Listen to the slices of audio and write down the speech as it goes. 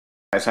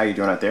Guys, how you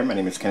doing out there? My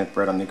name is Kenneth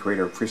Brett. I'm the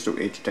creator of Crystal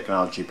Edge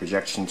Technology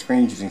projection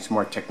screens using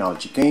smart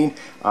technology gain.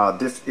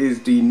 This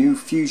is the new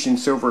Fusion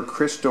Silver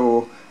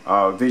Crystal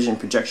Vision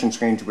projection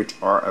screens, which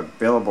are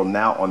available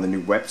now on the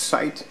new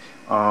website.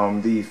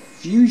 The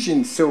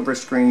Fusion Silver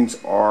screens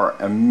are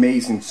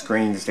amazing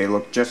screens. They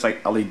look just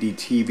like LED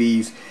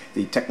TVs.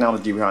 The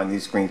technology behind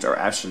these screens are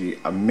absolutely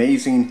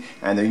amazing,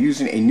 and they're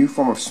using a new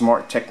form of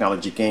smart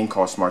technology gain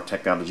called Smart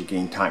Technology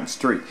Gain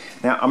 ×3.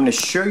 Now I'm going to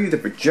show you the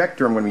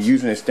projector I'm going to be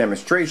using in this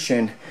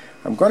demonstration.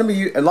 A lot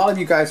of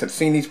you guys have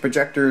seen these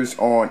projectors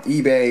on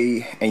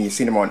eBay and you've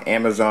seen them on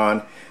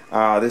Amazon.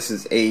 This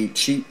is a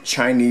cheap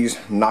Chinese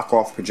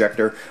knockoff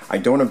projector. I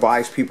don't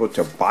advise people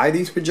to buy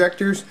these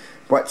projectors,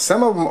 but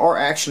some of them are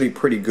actually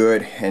pretty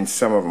good and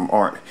some of them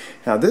aren't.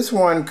 Now this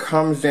one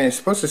comes in, it's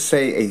supposed to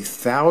say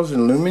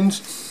 1,000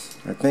 lumens.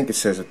 I think it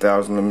says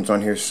 1,000 lumens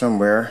on here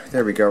somewhere.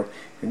 There we go.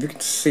 If you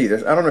can see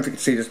this, I don't know if you can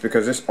see this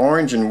because this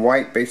orange and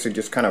white basically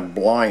just kind of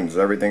blinds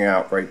everything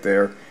out right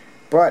there.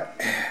 But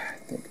I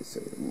think it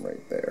says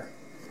right there.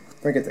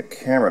 If I get the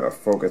camera to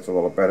focus a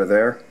little better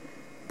there.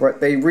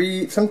 But they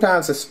read,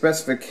 sometimes the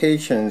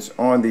specifications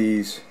on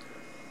these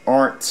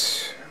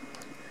aren't,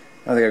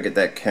 I think I'll get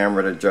that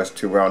camera to adjust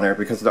too well in there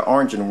because the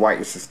orange and white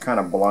is just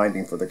kind of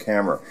blinding for the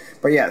camera.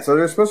 But yeah, so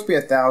there's supposed to be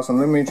 1,000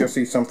 lumens. You'll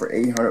see some for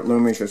 800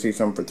 lumens. You'll see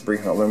some for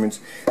 300 lumens.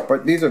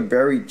 But these are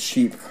very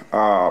cheap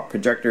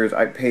projectors.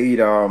 I paid,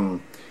 I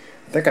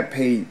think I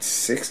paid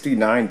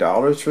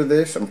 $69 for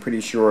this. I'm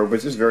pretty sure it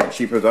was just very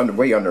cheap. It was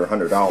way under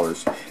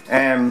 $100.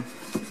 And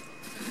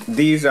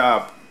these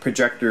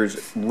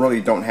projectors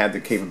really don't have the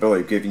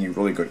capability of giving you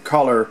really good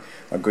color,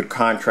 good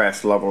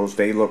contrast levels.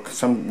 They look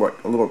somewhat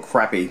a little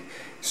crappy.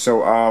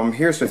 So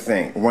here's the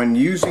thing, when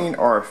using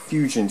our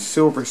Fusion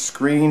Silver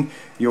screen,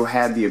 you'll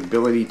have the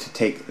ability to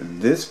take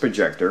this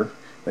projector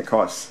that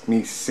cost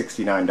me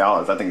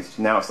 $69, I think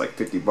now it's like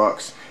 50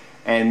 bucks,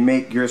 and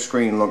make your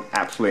screen look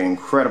absolutely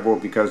incredible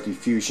because the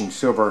Fusion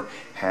Silver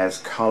has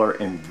color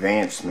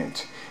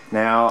advancement.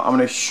 Now I'm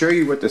going to show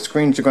you what the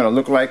screens are going to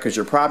look like, because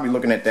you're probably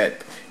looking at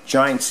that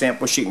giant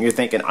sample sheet and you're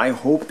thinking, I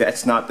hope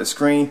that's not the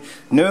screen.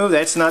 No,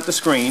 that's not the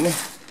screen.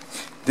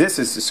 This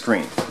is the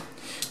screen.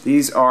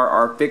 These are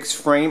our fixed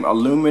frame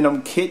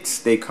aluminum kits.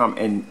 They come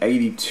in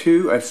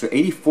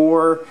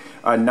 84,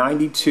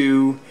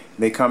 92.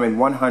 They come in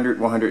 100,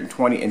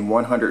 120, and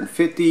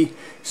 150.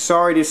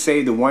 Sorry to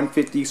say the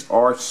 150s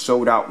are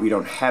sold out. We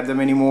don't have them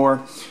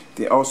anymore.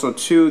 They also,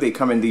 they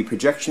come in the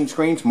projection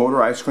screens,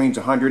 motorized screens,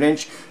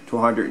 100-inch to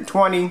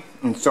 120.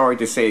 And sorry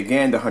to say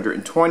again, the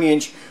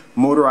 120-inch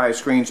motorized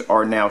screens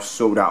are now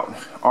sold out.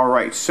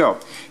 Alright, so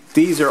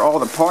these are all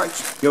the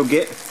parts you'll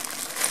get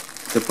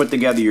to put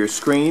together your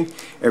screen.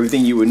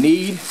 Everything you would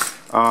need.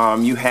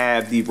 You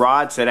have the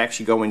rods that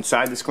actually go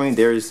inside the screen.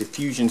 There is the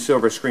Fusion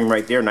Silver screen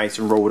right there, nice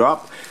and rolled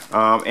up.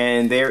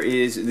 And there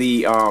is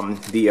the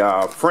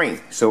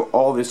frame. So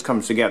all this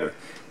comes together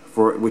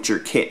with your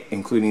kit,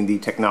 including the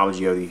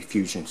technology of the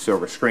Fusion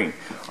Silver screen.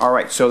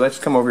 Alright, so let's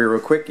come over here real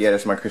quick. Yeah,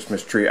 that's my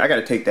Christmas tree. I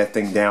gotta take that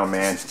thing down,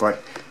 man,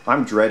 but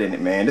I'm dreading it,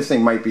 man. This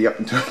thing might be up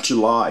until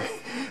July.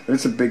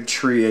 It's a big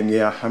tree, and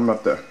yeah, I'm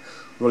about to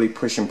really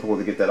push and pull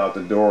to get that out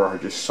the door, or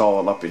just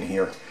saw it up in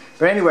here.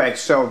 But anyway,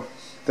 so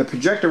the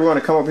projector we're going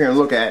to come up here and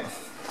look at,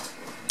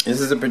 this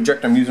is a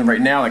projector I'm using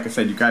right now. Like I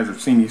said, you guys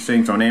have seen these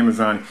things on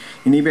Amazon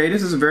and eBay.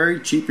 This is a very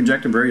cheap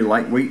projector, very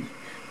lightweight.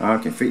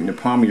 It can fit in the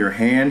palm of your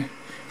hand.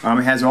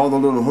 It has all the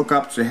little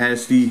hookups. It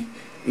has the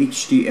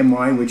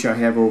HDMI, which I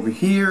have over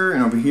here,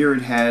 and over here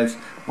it has,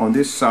 on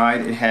this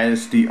side, it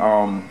has the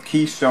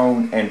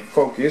keystone and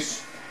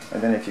focus.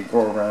 And then if you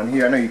go around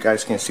here, I know you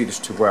guys can't see this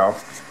too well.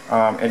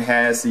 It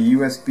has the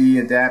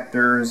USB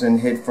adapters and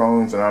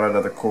headphones and all that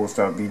other cool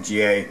stuff,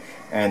 VGA,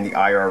 and the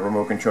IR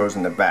remote controls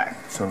in the back.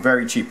 So a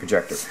very cheap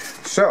projector.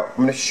 So I'm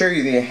going to show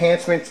you the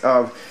enhancements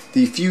of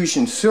the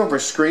Fusion Silver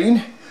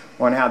screen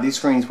on how these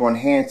screens will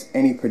enhance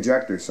any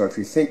projector. So if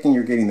you're thinking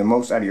you're getting the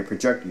most out of your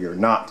projector, you're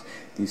not.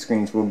 These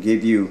screens will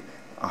give you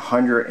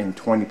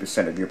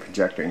 120% of your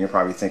projector, and you're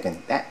probably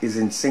thinking that is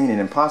insane and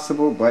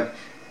impossible, but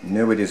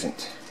no, it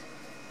isn't.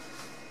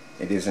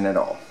 It isn't at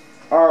all.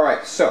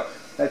 Alright, so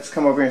let's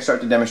come over here and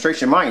start the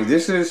demonstration. Mind you,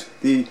 this is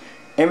the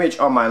image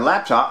on my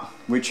laptop,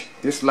 which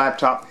this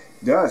laptop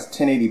does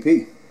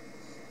 1080p,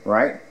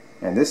 right?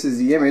 And this is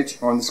the image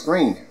on the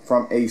screen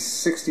from a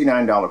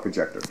 $69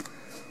 projector.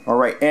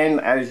 Alright,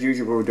 and as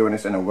usual, we're doing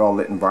this in a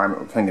well-lit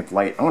environment with plenty of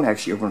light. I want to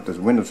actually open up those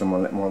windows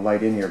and let more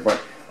light in here, but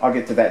I'll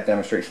get to that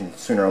demonstration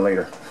sooner or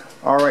later.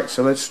 Alright,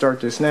 so let's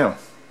start this now.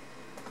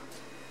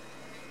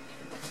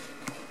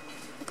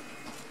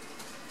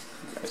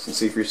 And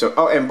see for yourself.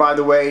 Oh, and by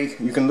the way,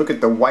 you can look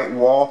at the white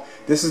wall.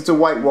 This is the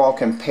white wall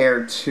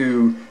compared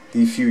to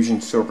the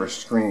Fusion Silver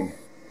screen,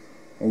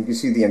 and you can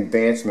see the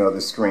advancement of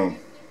the screen.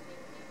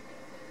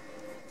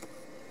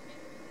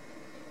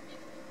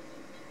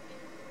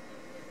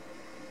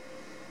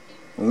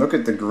 And look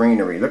at the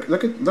greenery.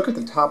 Look at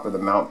the top of the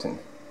mountain.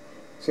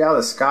 See how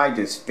the sky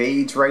just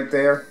fades right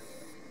there?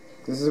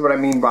 This is what I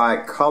mean by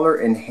color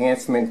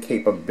enhancement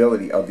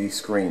capability of these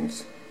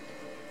screens.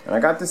 And I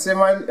got this in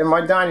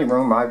my dining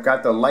room. I've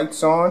got the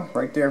lights on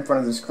right there in front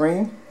of the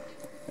screen.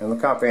 And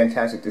look how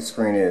fantastic this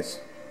screen is.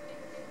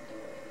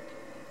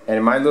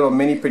 And my little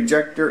mini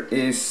projector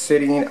is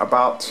sitting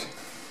about,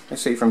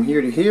 let's say from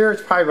here to here,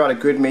 it's probably about a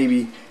good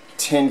maybe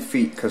 10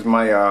 feet, because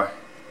my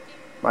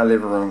my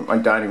living room, my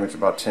dining room is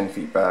about 10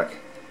 feet back.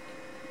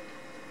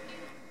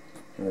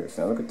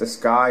 Now look at the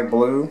sky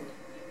blue.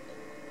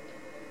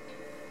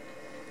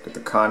 Look at the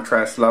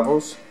contrast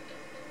levels.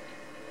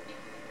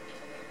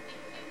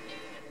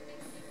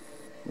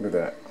 Look at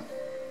that.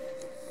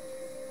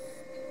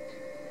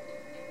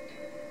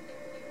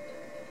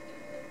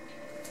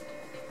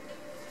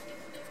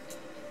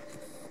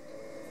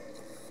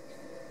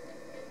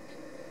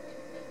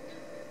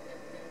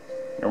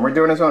 And we're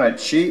doing this on a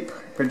cheap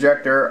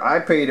projector. I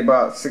paid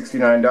about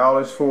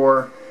 $69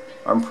 for.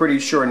 I'm pretty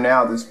sure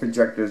now this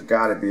projector's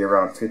got to be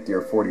around 50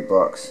 or 40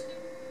 bucks.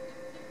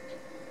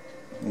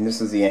 And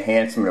this is the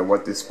enhancement of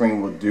what this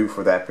screen will do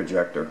for that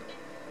projector.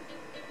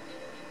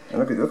 And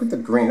look at the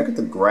green, look at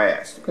the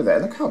grass. Look at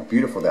that. Look how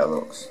beautiful that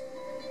looks.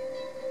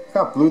 Look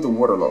how blue the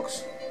water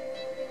looks.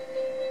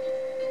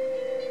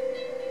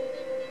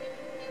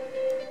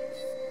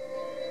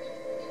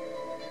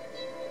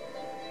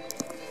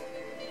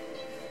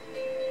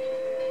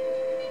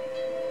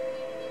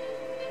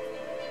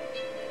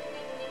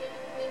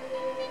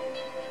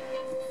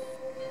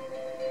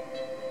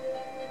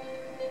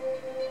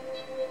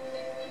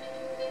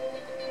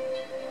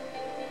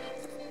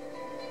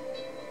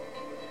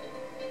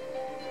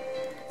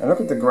 And look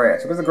at the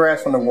grass. Look at the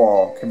grass on the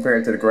wall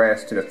compared to the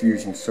grass to the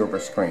Fusion Silver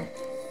screen.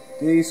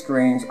 These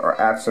screens are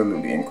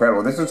absolutely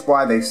incredible. This is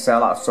why they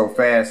sell out so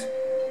fast.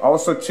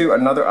 Also too,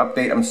 another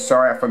update, I'm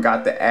sorry I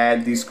forgot to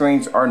add, these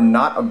screens are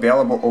not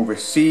available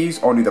overseas.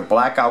 Only the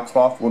blackout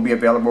cloth will be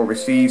available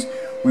overseas.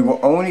 We will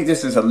only,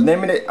 this is a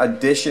limited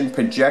edition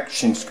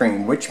projection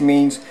screen, which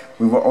means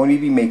we will only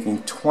be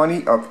making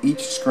 20 of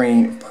each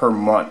screen per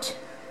month.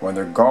 When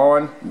they're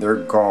gone, they're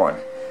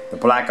gone. The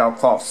blackout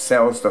cloth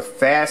sells the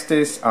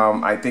fastest.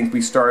 I think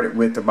we started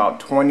with about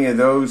 20 of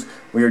those.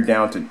 We are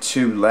down to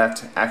 2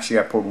 left. Actually,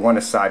 I pulled one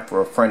aside for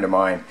a friend of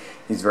mine.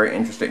 He's very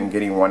interested in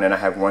getting one, and I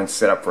have one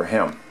set up for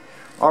him.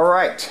 All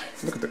right,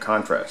 look at the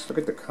contrast. Look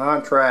at the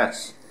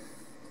contrast.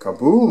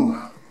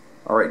 Kaboom!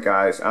 All right,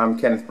 guys, I'm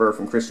Kenneth Burr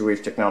from Crystal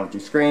Edge Technology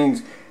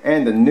Screens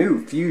and the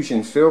new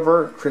Fusion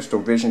Silver Crystal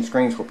Vision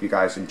screens. Hope you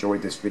guys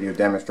enjoyed this video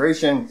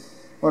demonstration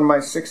on my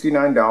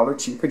 $69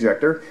 cheap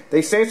projector.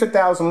 They say it's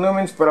 1,000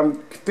 lumens, but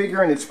I'm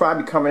figuring it's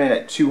probably coming in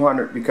at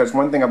 200, because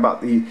one thing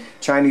about the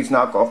Chinese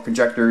knockoff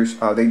projectors,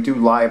 they do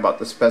lie about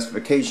the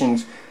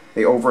specifications.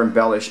 They over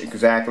embellish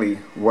exactly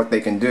what they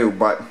can do,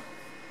 but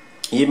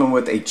even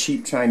with a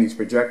cheap Chinese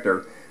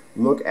projector,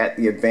 look at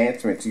the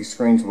advancements these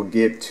screens will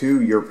give to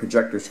your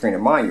projector screen.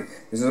 And mind you,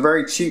 this is a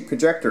very cheap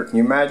projector. Can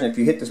you imagine if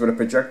you hit this with a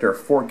projector of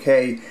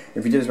 4K,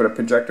 if you did this with a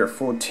projector of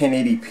full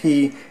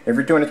 1080p, if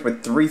you're doing this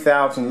with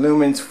 3,000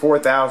 lumens,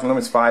 4,000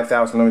 lumens,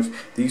 5,000 lumens,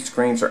 these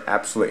screens are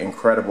absolutely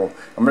incredible.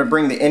 I'm going to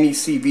bring the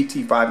NEC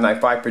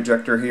VT595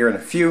 projector here in a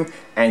few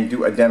and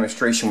do a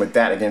demonstration with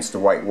that against the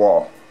white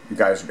wall. You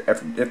guys are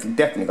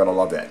definitely going to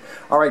love that.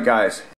 Alright guys.